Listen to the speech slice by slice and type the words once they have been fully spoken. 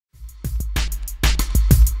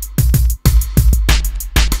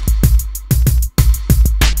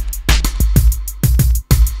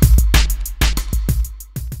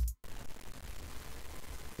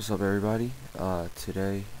What's up, everybody?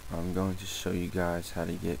 Today I'm going to show you guys how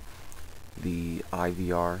to get the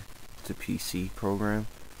IVR2PC program.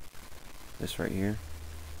 This right here.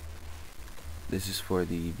 This is for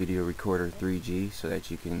the VideoRecorder3G so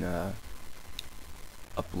that you can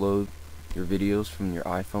upload your videos from your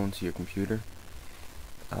iPhone to your computer.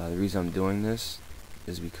 The reason I'm doing this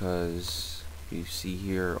is because you see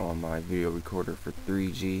here on my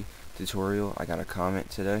VideoRecorder3G tutorial, I got a comment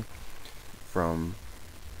today from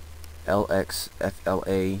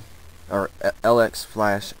IxFLaShxI.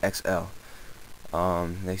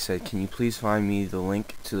 They said, can you please find me the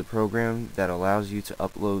link to the program that allows you to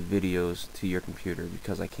upload videos to your computer,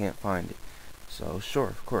 because I can't find it. So sure,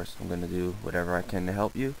 of course, I'm going to do whatever I can to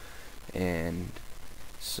help you. And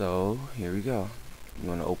so here we go. You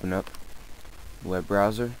want to open up web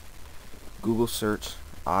browser, Google search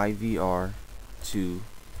IVR2PC,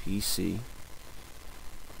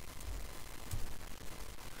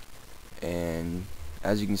 and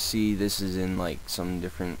as you can see, this is in like some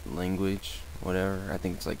different language, whatever. I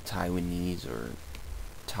think it's like Taiwanese or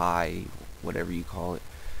Thai, whatever you call it.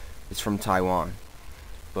 It's from Taiwan,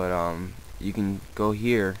 but you can go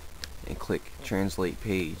here and click translate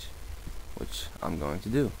page, which I'm going to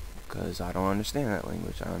do because I don't understand that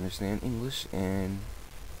language. I understand English and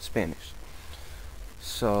Spanish.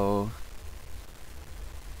 So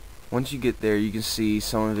once you get there, you can see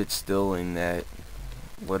some of it's still in that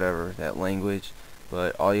that language,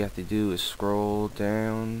 but all you have to do is scroll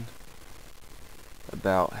down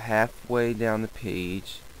about halfway down the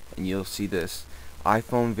page and you'll see this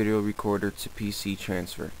iPhone video recorder to PC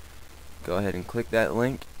transfer. Go ahead and click that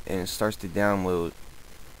link and it starts to download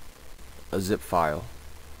a zip file.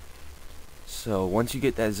 So once you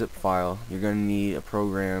get that zip file, you're going to need a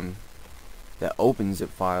program that opens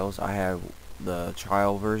zip files. I have the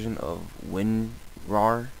trial version of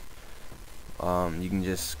WinRAR. You can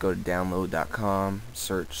just go to download.com,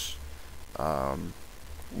 search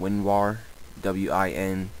WinRAR,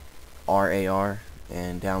 WinRAR,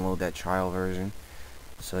 and download that trial version.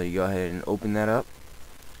 So you go ahead and open that up,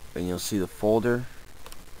 and you'll see the folder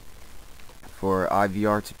for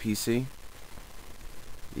IVR2PC.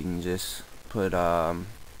 You can just put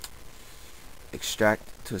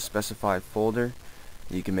extract to a specified folder.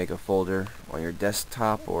 You can make a folder on your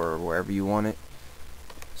desktop or wherever you want it.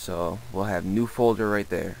 So we'll have new folder right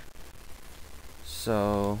there.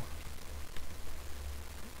 So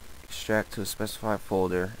extract to a specified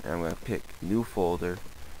folder, and I'm going to pick new folder,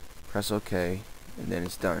 press OK, and then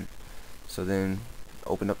it's done. So then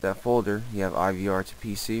open up that folder, you have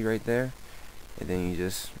IVR2PC right there, and then you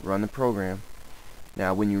just run the program.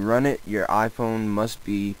 Now when you run it, your iPhone must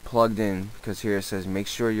be plugged in, because here it says make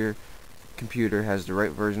sure your computer has the right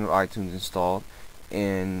version of iTunes installed,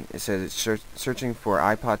 and it says it's searching for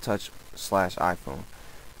iPod Touch / iPhone.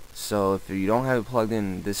 So if you don't have it plugged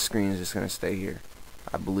in, this screen is just going to stay here,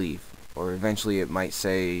 I believe, or eventually it might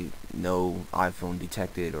say no iPhone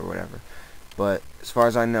detected or whatever, but as far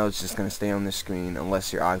as I know, it's just going to stay on this screen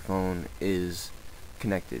unless your iPhone is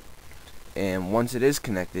connected. And once it is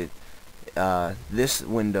connected, this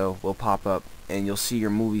window will pop up and you'll see your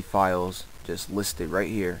movie files just listed right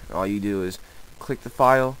here. All you do is click the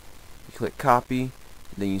file, you click copy,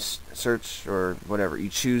 then you search or whatever, you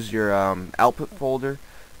choose your output folder.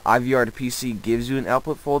 IVR2PC gives you an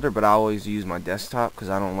output folder, but I always use my desktop because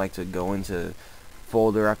I don't like to go into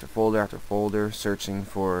folder after folder after folder searching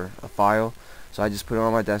for a file. So I just put it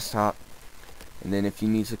on my desktop, and then if you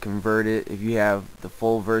need to convert it, if you have the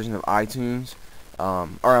full version of iTunes,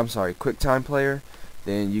 QuickTime Player,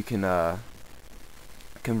 then you can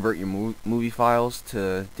convert your movie files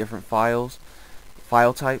to different file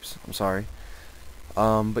types.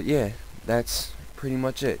 But yeah, that's pretty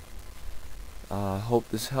much it. Hope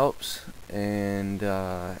this helps, and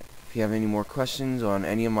if you have any more questions on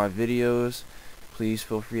any of my videos, please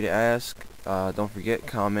feel free to ask. Don't forget,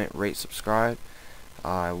 comment, rate, subscribe.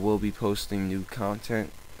 I will be posting new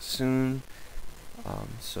content soon.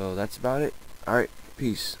 So that's about it. Alright,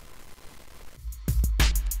 peace.